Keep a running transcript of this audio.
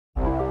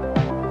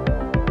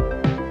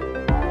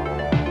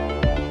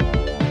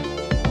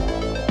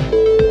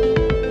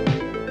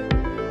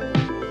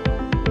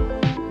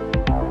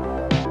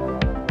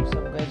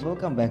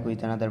welcome back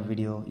with another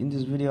video. In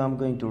this video I'm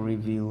going to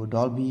review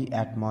Dolby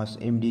Atmos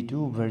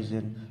MD2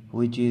 version,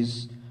 which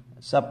is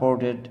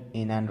supported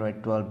in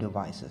Android 12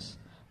 devices.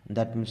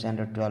 That means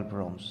Android 12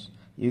 ROMs.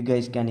 You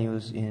guys can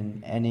use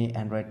in any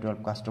Android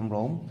 12 custom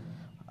ROM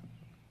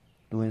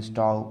to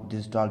install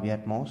this Dolby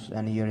Atmos,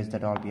 and here is the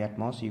Dolby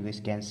Atmos. You guys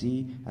can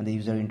see, and the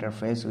user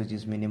interface, which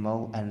is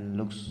minimal and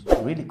looks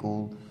really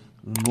cool.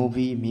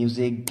 Movie,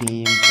 music,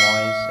 game,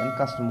 voice, and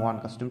custom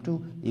 1, custom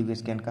 2. You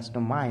guys can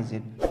customize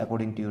it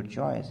according to your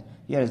choice.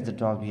 Here is the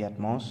Dolby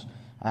Atmos,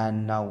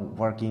 and now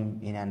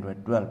working in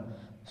Android 12.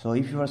 So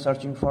if you are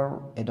searching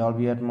for a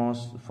Dolby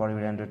Atmos for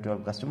your Android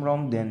 12 custom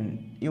ROM,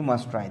 then you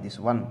must try this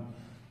one.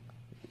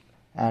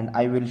 And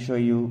I will show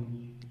you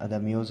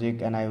the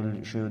music, and I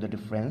will show you the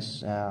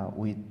difference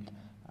with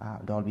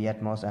Dolby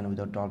Atmos and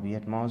without Dolby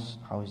Atmos.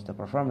 How is the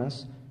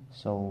performance?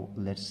 So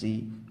let's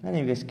see. And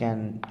you guys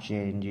can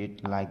change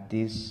it like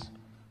this,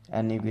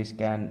 and you guys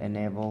can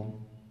enable,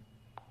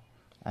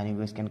 and you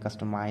guys can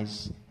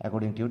customize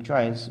according to your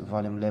choice.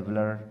 Volume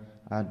leveler,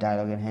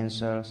 dialogue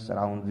enhancer,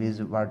 surround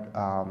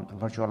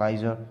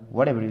virtualizer,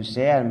 whatever you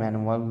say, and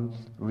manual,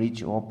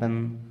 reach,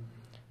 open,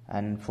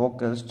 and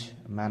focused,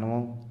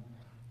 manual,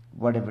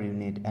 whatever you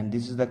need. And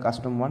this is the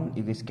custom one.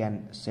 You guys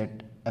can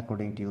set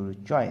according to your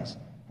choice.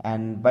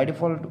 And by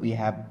default we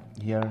have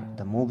here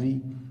the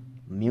movie,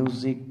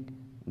 music,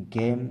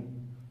 game.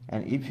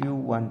 And if you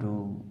want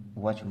to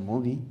watch a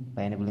movie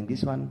by enabling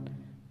this one,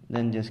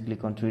 then just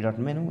click on 3-dot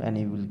menu and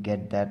you will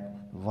get that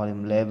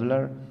volume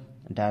leveler,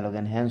 dialogue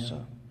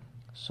enhancer.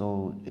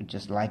 So it's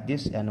just like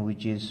this, and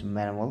which is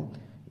manual,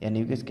 and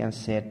you guys can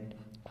set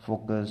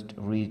focused,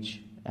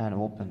 reach, and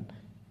open,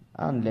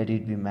 and let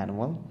it be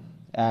manual.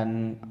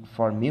 And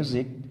for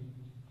music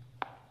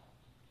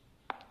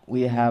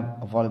we have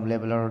a volume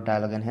leveler,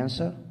 dialogue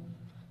enhancer,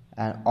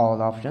 and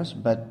all options,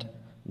 but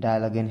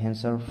dialogue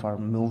enhancer for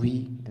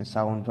movie and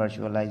sound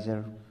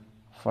virtualizer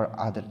for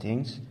other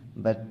things.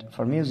 But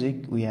for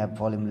music we have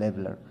volume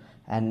leveler,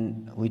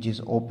 and which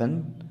is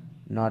open,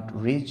 not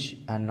reach,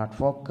 and not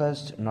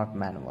focused, not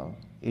manual.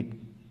 It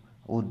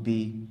would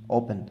be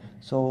open.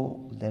 So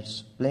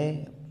let's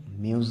play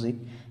music.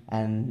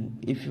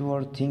 And if you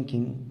are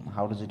thinking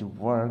how does it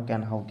work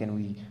and how can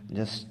we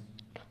just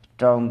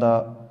turn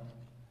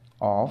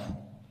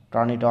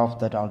it off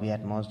the Dolby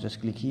Atmos,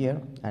 just click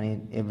here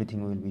and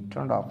everything will be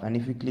turned off, and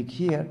if you click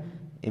here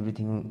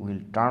everything will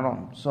turn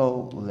on.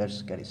 So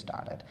let's get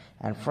started.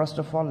 And first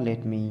of all,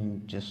 let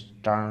me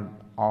just turn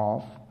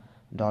off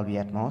Dolby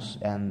Atmos,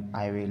 and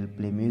I will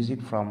play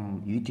music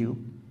from YouTube.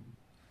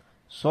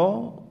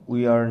 So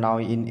we are now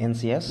in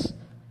NCS.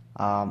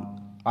 I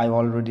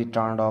already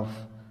turned off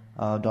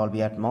Dolby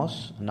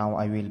Atmos. Now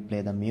I will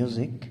play the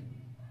music,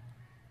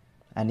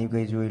 and you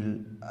guys will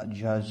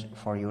judge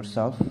for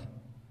yourself.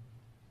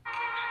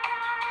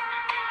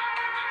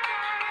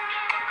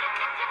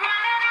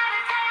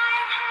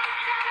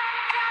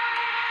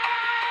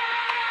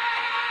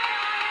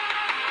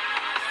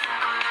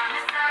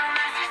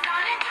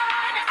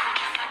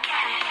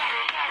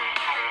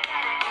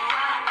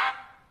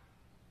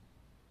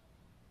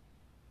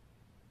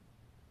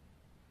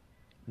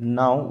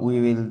 Now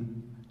we will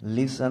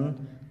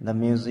listen the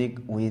music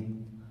with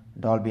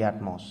Dolby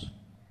Atmos.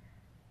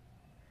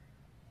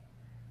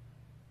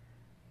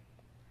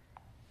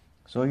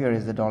 So here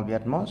is the Dolby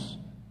Atmos.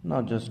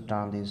 Now just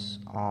turn this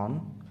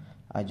on.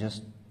 I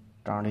just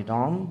turned it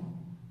on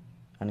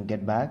and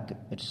get back.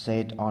 It's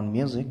set on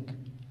music.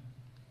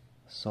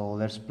 So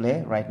let's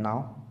play right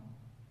now.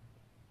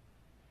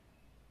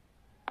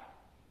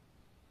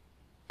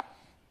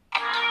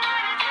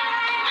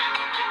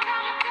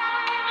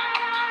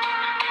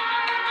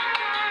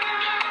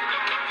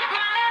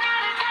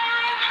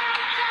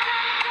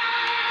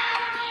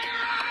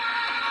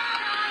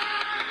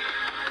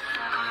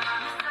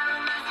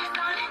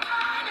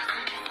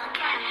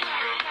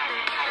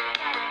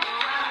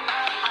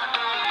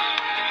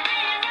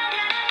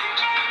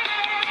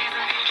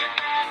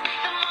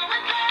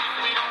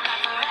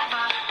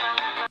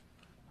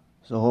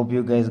 So hope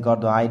you guys got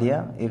the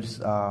idea.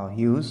 It's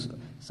huge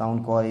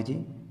sound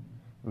quality,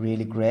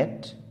 really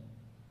great.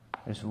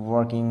 It's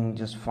working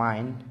just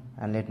fine.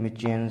 And let me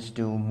change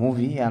to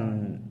movie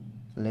and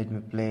let me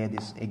play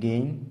this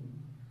again.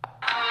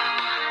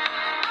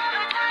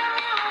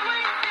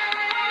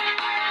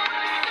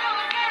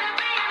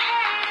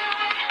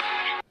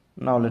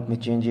 Now let me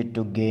change it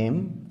to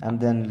game, and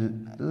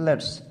then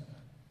let's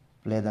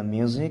play the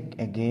music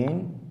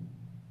again.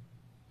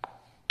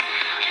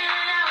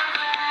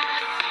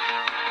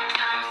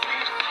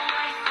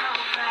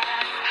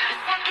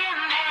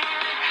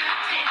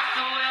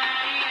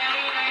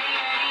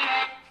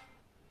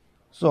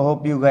 So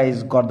hope you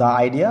guys got the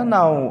idea.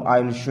 Now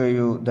I will show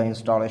you the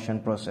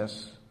installation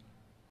process.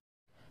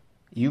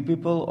 You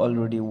people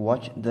already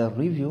watched the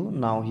review.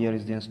 Now here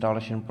is the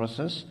installation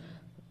process.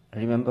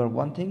 Remember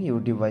one thing, your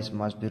device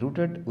must be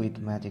rooted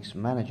with Magix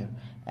Manager,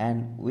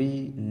 and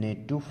we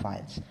need 2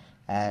 files,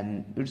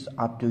 and it's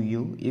up to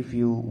you. If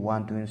you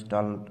want to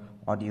install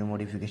audio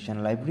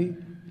modification library,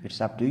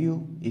 it's up to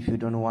you. If you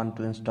don't want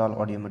to install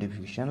audio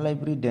modification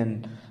library,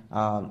 then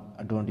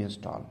don't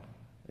install.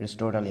 It's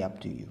totally up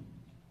to you.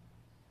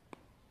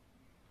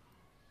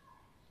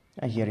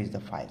 And here is the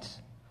files.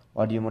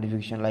 Audio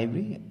modification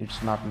library,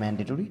 it's not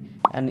mandatory,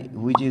 and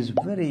which is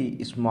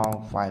very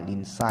small file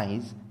in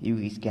size.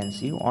 You can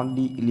see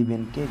only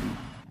 11 KB,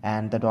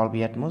 and the Dolby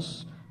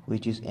Atmos,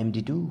 which is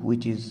MD2,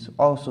 which is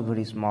also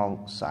very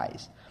small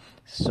size,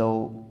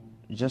 so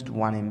just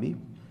 1 MB.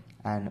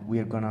 And we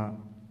are gonna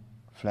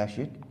flash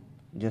it.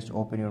 Just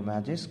open your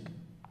Magisk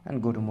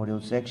and go to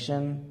module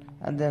section,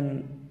 and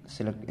then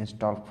select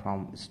install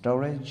from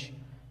storage,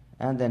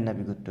 and then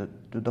navigate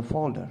to the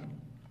folder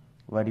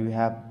where you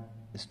have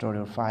store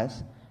your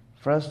files.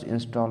 First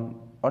install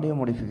audio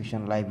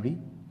modification library,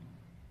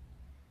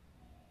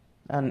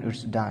 and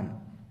it's done.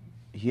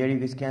 Here you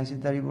guys can see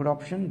the reboot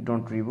option.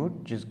 Don't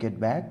reboot, just get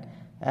back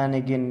and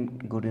again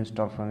go to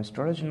install from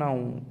storage.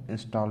 Now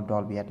install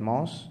Dolby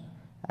Atmos,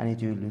 and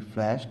it will be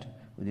flashed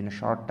within a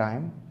short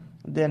time.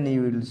 Then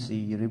you will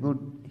see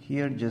reboot.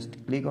 Here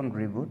just click on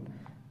reboot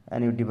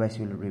and your device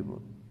will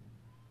reboot,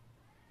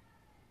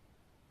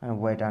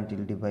 and wait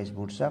until device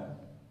boots up.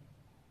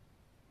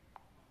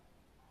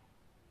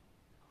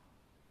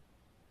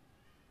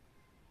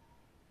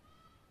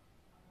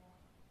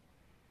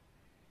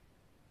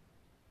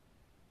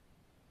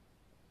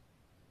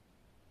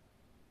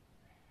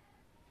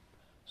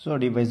 So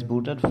device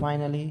booted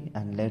finally,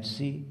 and let's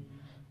see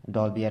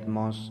Dolby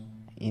Atmos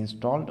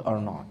installed or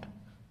not.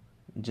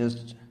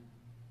 Just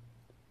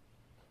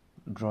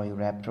draw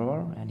your app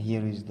drawer, and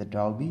here is the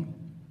Dolby.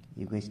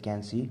 You guys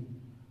can see.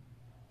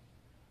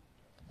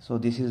 So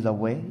this is the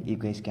way you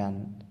guys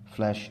can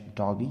flash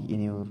Dolby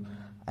in your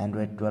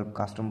Android 12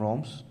 custom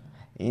ROMs.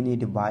 Any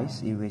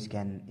device you guys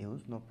can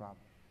use, no problem.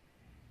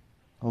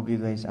 Hope you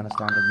guys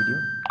understand the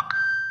video.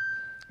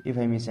 If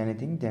I miss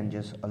anything, then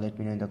just let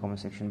me know in the comment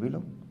section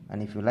below.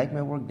 And if you like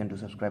my work, then do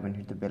subscribe and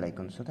hit the bell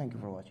icon. So thank you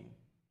for watching.